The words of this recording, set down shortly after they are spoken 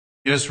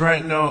Yes,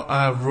 right now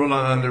I have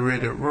Rowland on the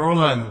radio.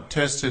 Rowland,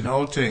 testing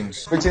all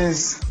things. Which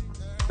is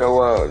the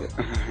world.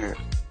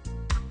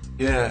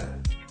 Yeah.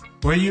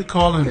 Where you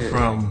calling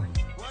from?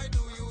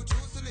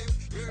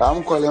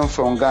 I'm calling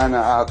from Ghana,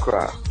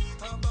 Accra.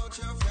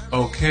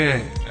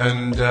 Okay.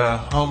 And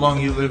how long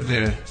you live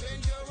there?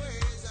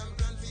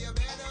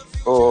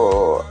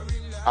 Oh,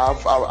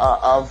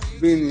 I've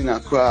been in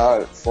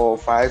Accra for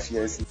 5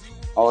 years.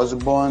 I was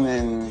born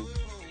in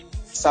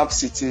Sub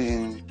City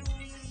in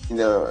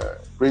the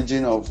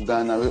region of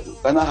Ghana.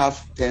 Ghana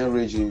have 10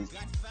 regions.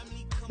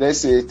 Let's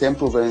say 10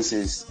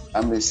 provinces, I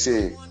may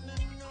say.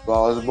 So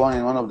I was born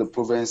in one of the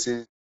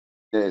provinces,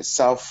 the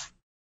south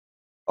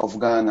of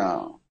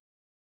Ghana,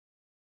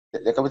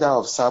 the capital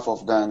of south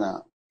of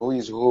Ghana, who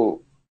is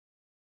Ho.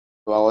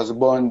 So I was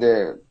born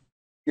there.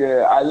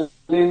 Yeah, I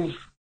live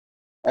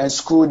and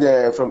school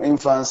there from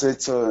infancy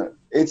to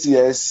 8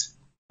 years.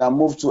 I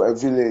moved to a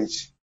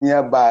village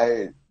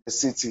nearby the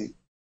city.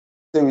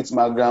 Stay with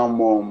my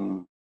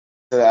grandmom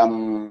till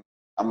I'm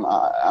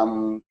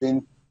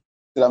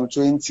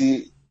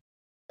 20,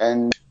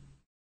 and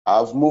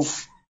I've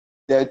moved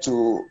there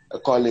to a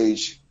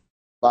college.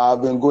 But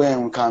I've been going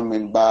and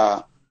coming.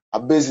 But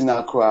I'm based in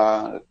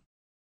Accra.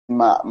 In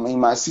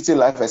my city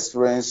life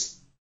experience,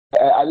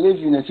 I live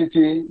in a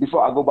city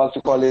before I go back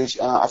to college.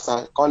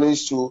 After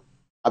college too,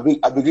 I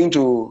begin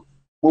to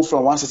move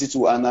from one city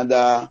to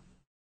another.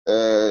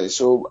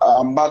 So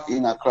I'm back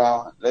in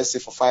Accra, let's say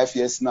for 5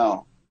 years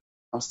now.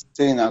 I'm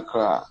staying in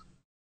Accra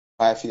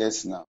 5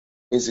 years now,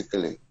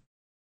 basically.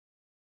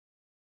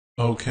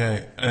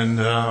 Okay. And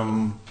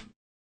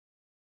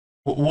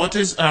what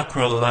is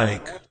Accra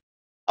like?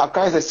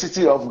 Accra is the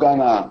city of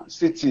Ghana,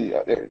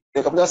 the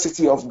capital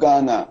city of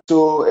Ghana.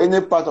 So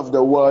any part of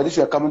the world, if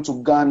you're coming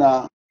to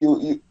Ghana,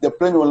 the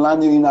plane will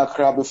land you in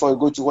Accra before you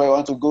go to where you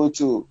want to go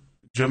to.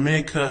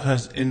 Jamaica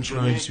has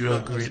influenced you a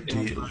great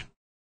deal.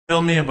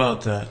 Tell me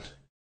about that.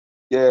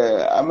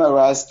 Yeah, I'm a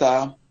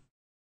Rasta,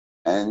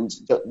 and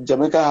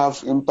Jamaica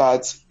have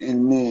impact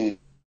in me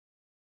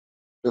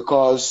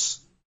because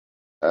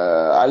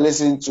I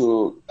listened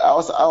to. I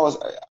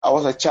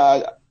was a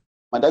child.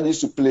 My dad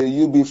used to play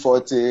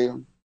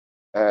UB40,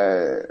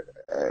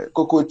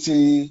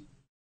 Kokoti,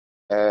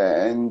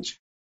 and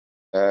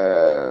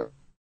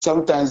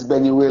sometimes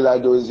Benny Wailer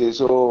those days.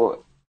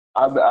 So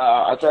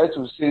I try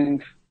to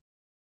sing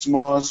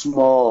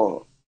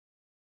small,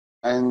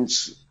 and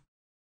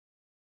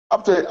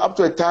up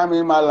to a time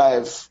in my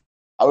life,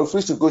 I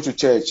refused to go to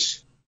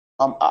church.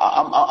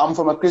 I'm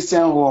from a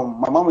Christian home.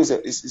 My mom is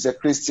a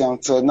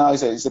Christian, so now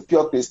is a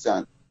pure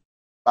Christian.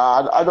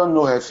 I don't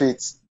know her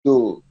faith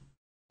though,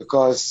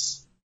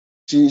 because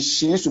she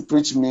used to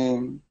preach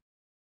me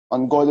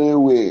on godly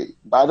way,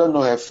 but I don't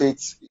know her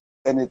faith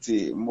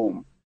anything,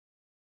 mom.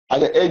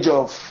 At the age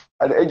of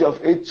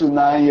 8 to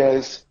 9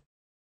 years,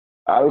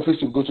 I refused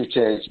to go to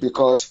church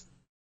because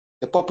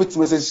the pulpit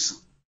message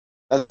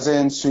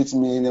doesn't suit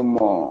me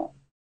anymore.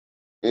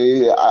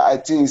 I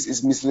think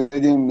it's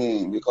misleading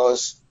me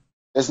because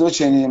there's no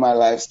change in my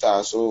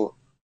lifestyle. So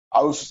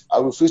I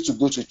refuse to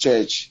go to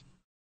church,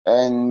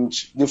 and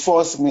they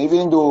forced me,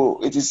 even though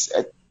it is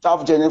a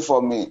tough journey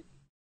for me.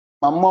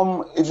 My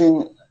mom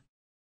even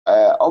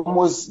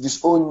almost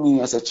disowned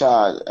me as a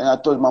child, and I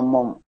told my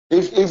mom,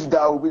 if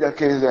that will be the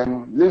case,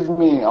 then leave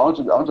me. I want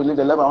to live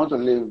the life I want to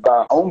live,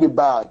 but I won't be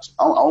bad.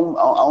 I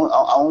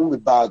won't be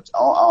bad.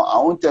 I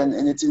won't turn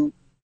anything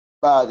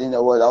bad in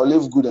the world. I'll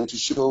live good and to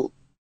show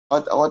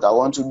what I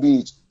want to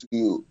be to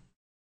you.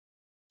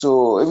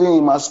 So even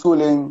in my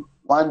schooling,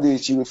 one day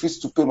she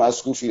refused to pay my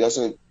school fee. I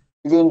said,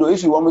 even though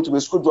if you want me to be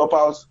school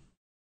dropout,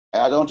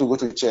 I don't want to go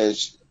to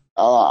church.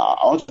 I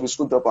want to be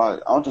school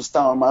dropout. I want to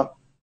stand on my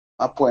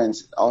point.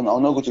 I'll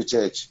not go to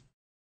church.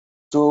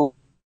 So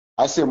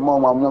I said,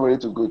 Mom, I'm not ready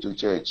to go to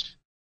church.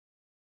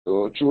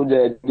 So through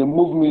that, they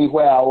moved me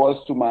where I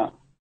was to my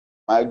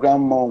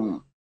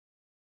grandmom.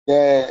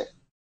 They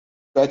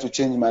tried to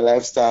change my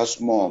lifestyle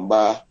small,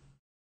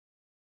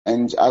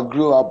 and I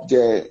grew up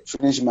there,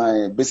 finished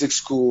my basic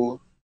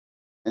school,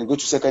 and go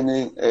to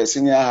secondary,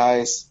 senior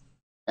highs,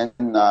 and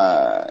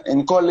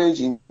in college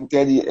in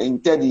third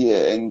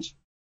year, and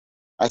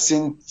I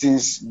seen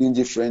things being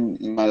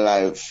different in my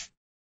life.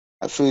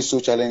 I faced so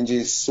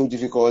challenges, so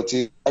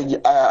difficulty.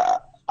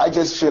 I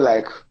just feel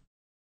like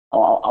I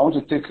want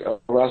to take a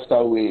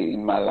Rasta way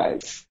in my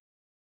life.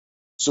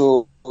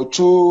 So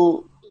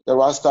through the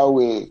Rasta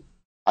way,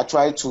 I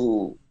try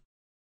to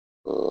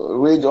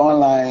read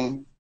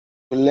online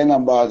to learn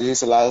about his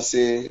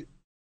Selassie,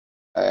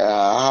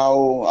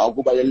 how I'll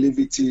go by the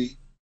levity,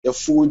 the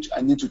food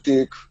I need to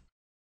take,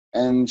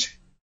 and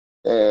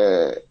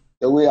the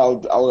way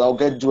I'll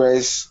get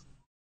dressed,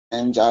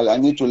 and I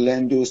need to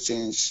learn those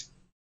things.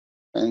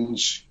 And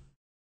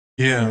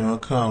yeah,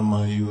 welcome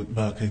my youth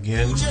back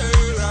again.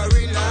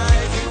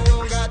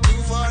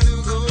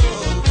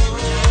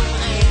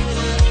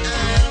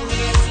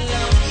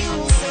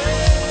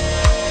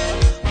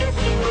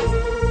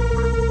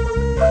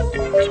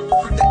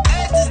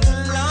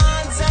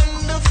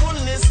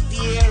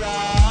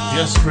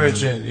 Yes,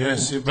 Bridget.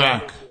 Yes, you're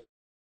back.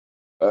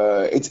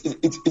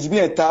 it's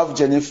been a tough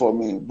journey for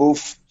me.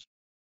 Both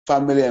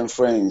family and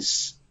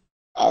friends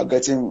are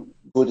getting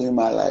good in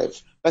my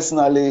life.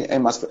 Personally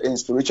and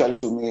spiritually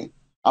to me,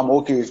 I'm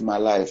okay with my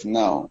life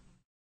now.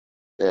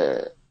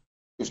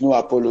 With no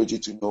apology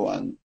to no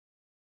one.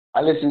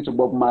 I listen to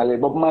Bob Marley.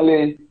 Bob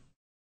Marley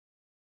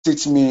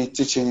teach me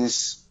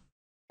teachings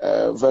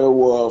very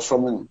well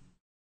from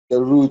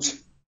the root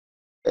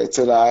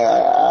till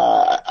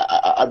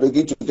I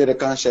begin to get a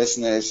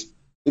consciousness.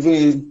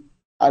 Even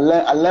I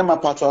learn my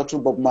patois through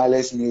Bob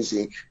Marley's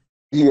music.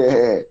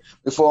 Yeah,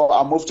 before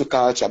I move to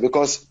culture,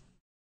 because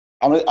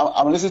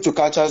I'm listening to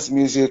culture's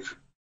music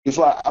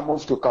before I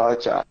move to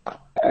culture,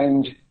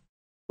 and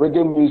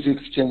reggae music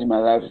changed my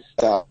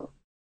lifestyle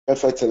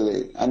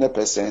perfectly,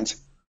 100%.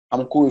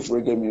 I'm cool with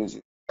reggae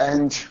music,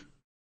 and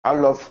I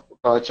love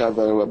culture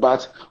very well.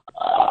 But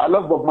I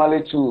love Bob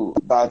Marley too.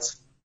 But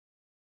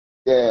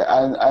yeah,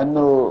 I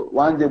know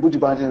one day Buju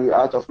Banton will be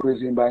out of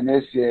prison by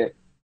next year.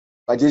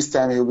 By this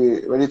time he'll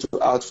be ready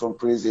to out from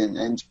prison,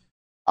 and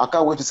I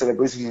can't wait to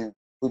celebrate him.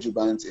 Buju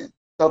Banton.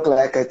 Talk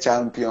like a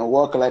champion,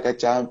 walk like a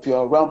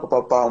champion, run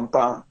pam pam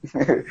pam.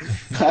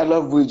 I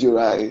love Buju,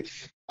 right?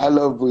 I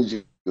love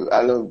Buju.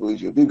 I love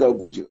Buju. Big up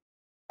Buju.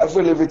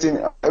 Every living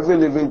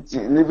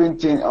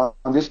thing on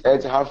this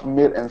earth have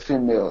male and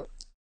female.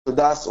 So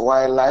that's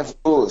why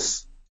life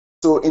goes.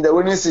 So in the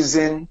rainy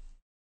season,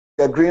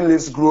 the green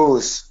leaves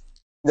grows.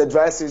 In the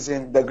dry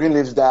season, the green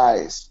leaves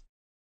dies.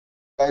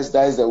 That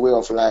is the way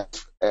of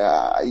life.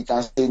 You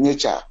can say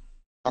nature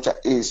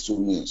is to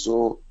me.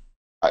 So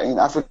in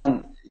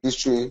African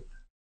history,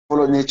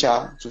 follow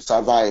nature to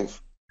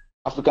survive.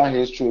 African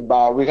history,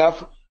 but we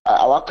have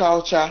our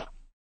culture.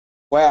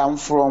 Where I'm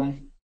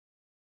from,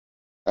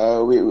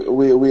 we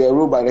are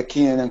ruled by the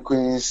king and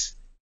queens,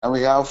 and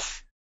we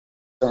have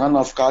the kind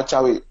of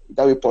culture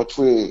that we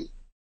portray,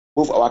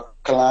 both our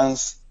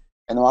clans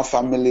and our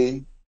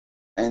family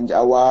and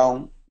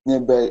our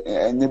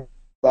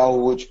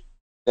neighborhood,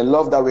 the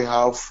love that we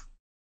have,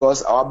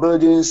 because our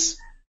buildings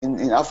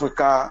in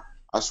Africa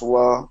as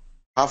well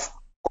have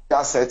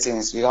cultural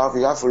settings. We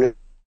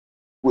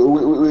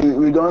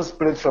don't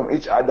split from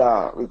each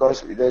other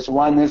because there's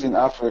oneness in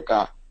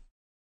Africa.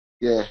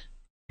 Yeah.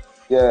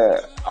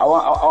 I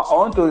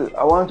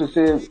want to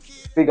say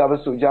big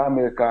up to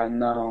Jamaica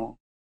now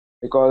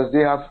because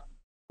they have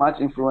much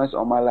influence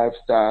on my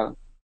lifestyle.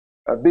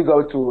 Big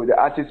up to the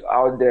artists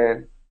out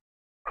there: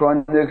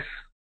 Chronix,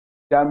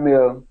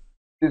 Jamil,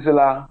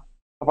 Sizzla,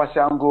 Papa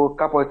Shango,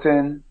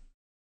 Capotin,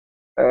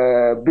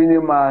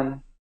 Beanie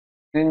Man,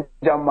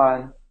 Ninja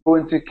Man,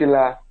 Bounty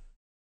Killer.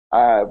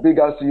 Big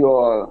up to you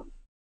all.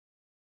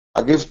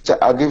 I give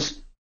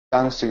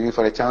thanks to you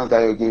for the chance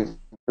that you give.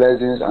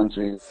 Blessings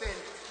unto you.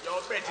 Yo,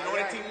 bet you know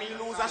the thing me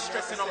lose a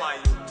stressing on my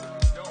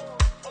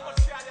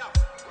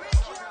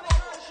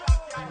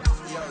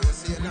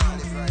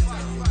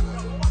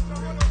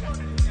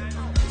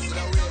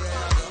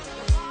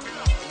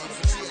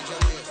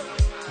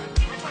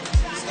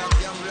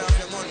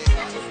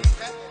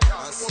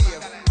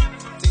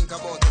think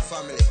about the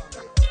family.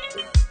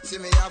 See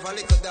me have a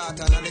little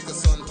daughter and a little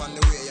son on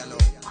the way, you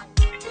know.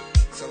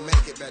 So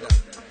make it better.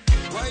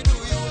 Why do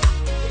you?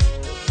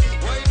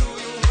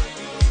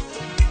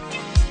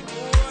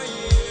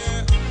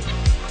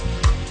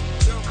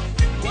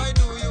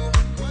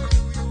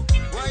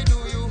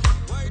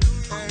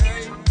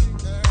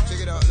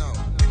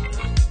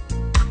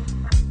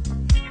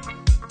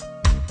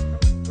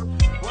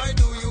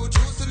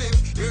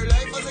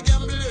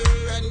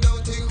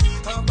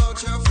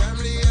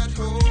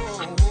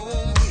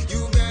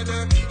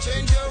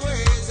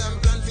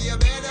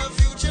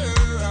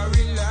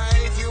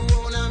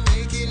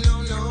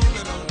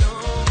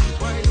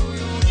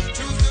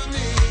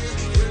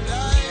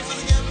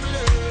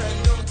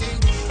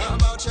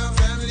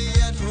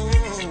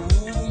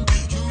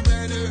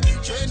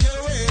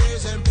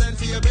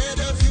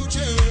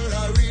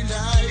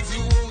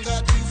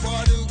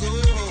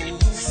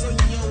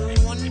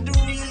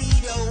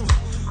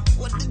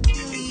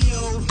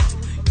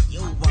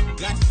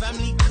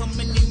 Family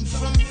coming in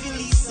from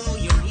Philly, so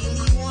you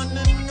really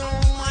wanna know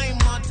my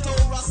motto.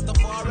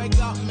 Rastafari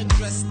got me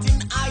dressed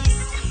in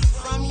ice.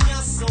 From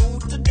your soul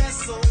to their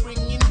soul,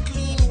 bringing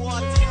clean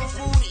water and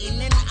food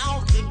in and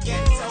out the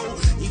ghetto.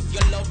 If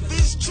your love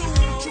is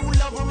true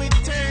love will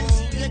return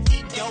to your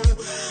yo.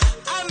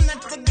 I'm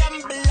not a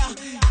gambler,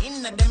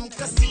 in them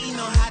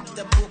casino had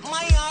to put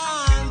my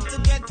hand to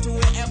get to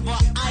wherever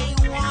I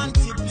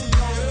wanted to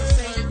go.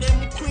 Say them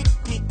quick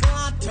pick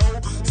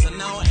lotto, so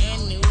now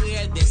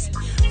anywhere this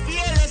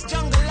fearless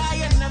jungle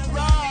lion of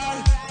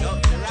roar.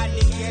 Don't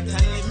eradicate,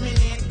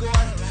 eliminate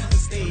gore.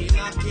 Stay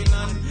knocking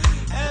on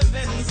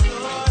heaven's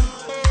door.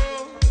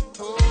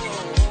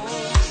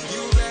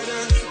 You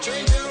better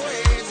change your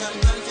ways and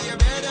plan for your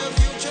better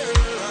future.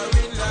 Or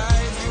in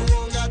life you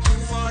won't got too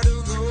far to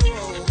go.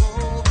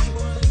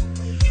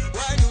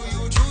 Why do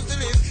you choose to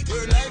live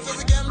your life as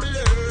a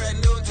gambler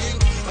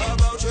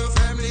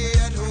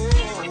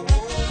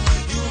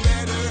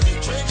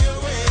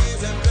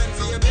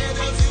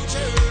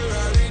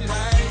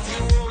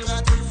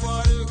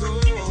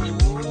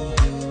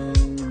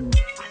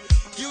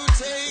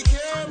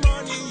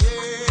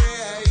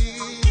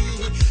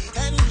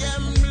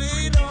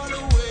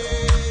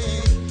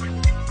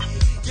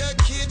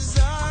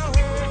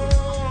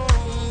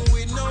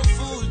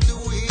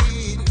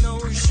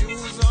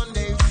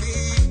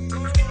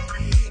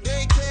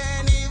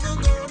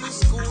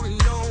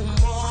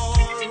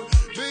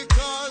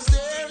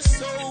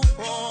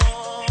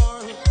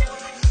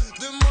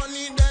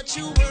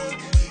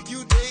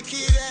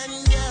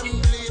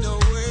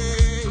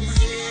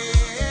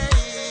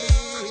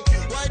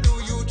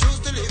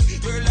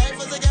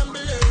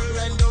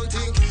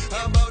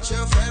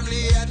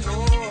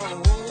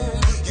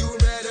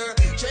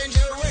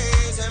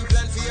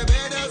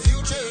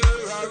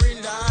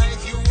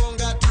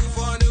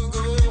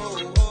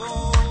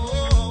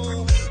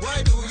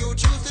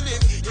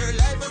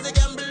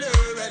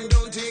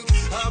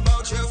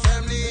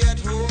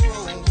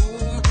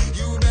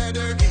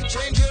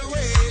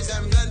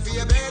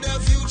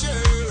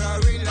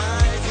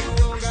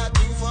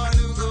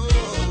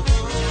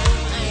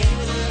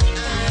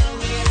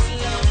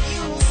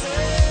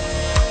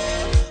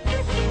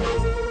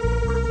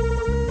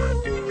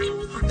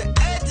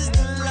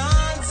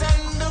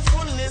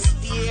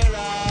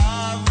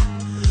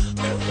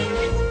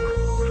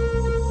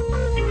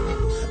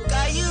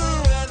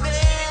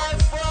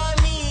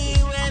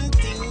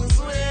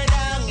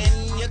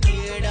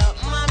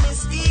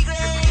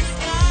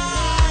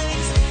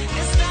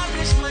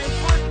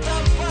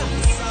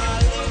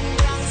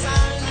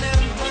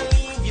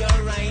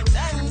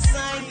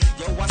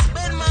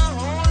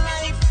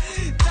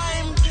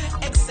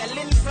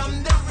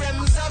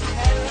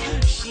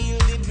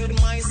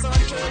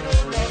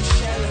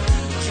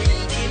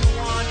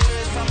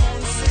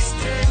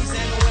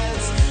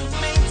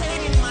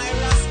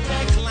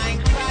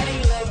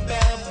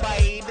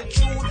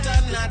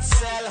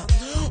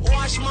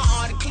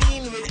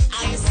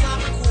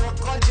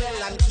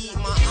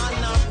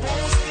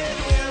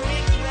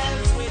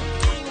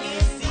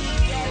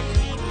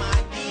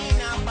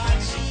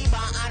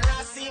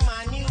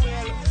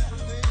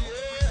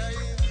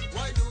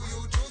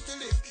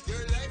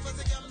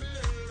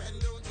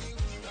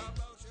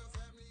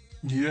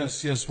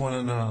Yes, yes, one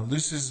and all.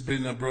 This has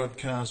been a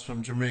broadcast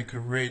from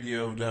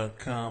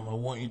JamaicaRadio.com. I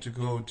want you to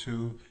go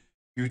to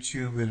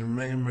YouTube and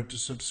remember to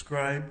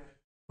subscribe.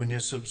 When you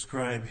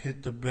subscribe,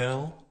 hit the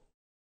bell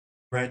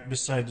right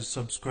beside the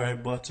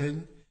subscribe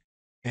button.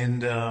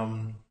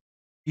 And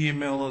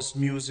email us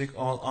music,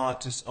 all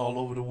artists all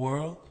over the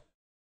world.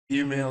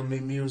 Email me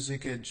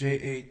music at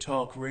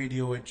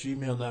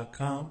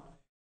jatalkradio@gmail.com.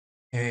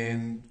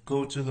 And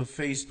go to the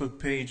Facebook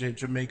page at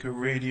Jamaica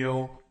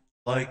Radio.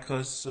 Like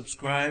us,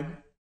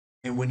 subscribe,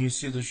 and when you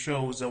see the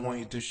shows, I want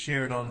you to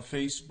share it on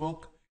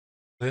Facebook.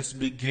 Let's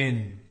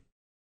begin.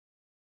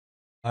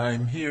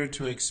 I'm here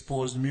to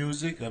expose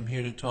music. I'm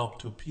here to talk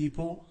to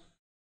people.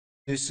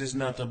 This is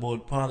not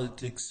about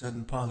politics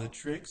and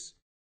politics.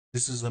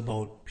 This is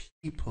about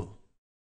people.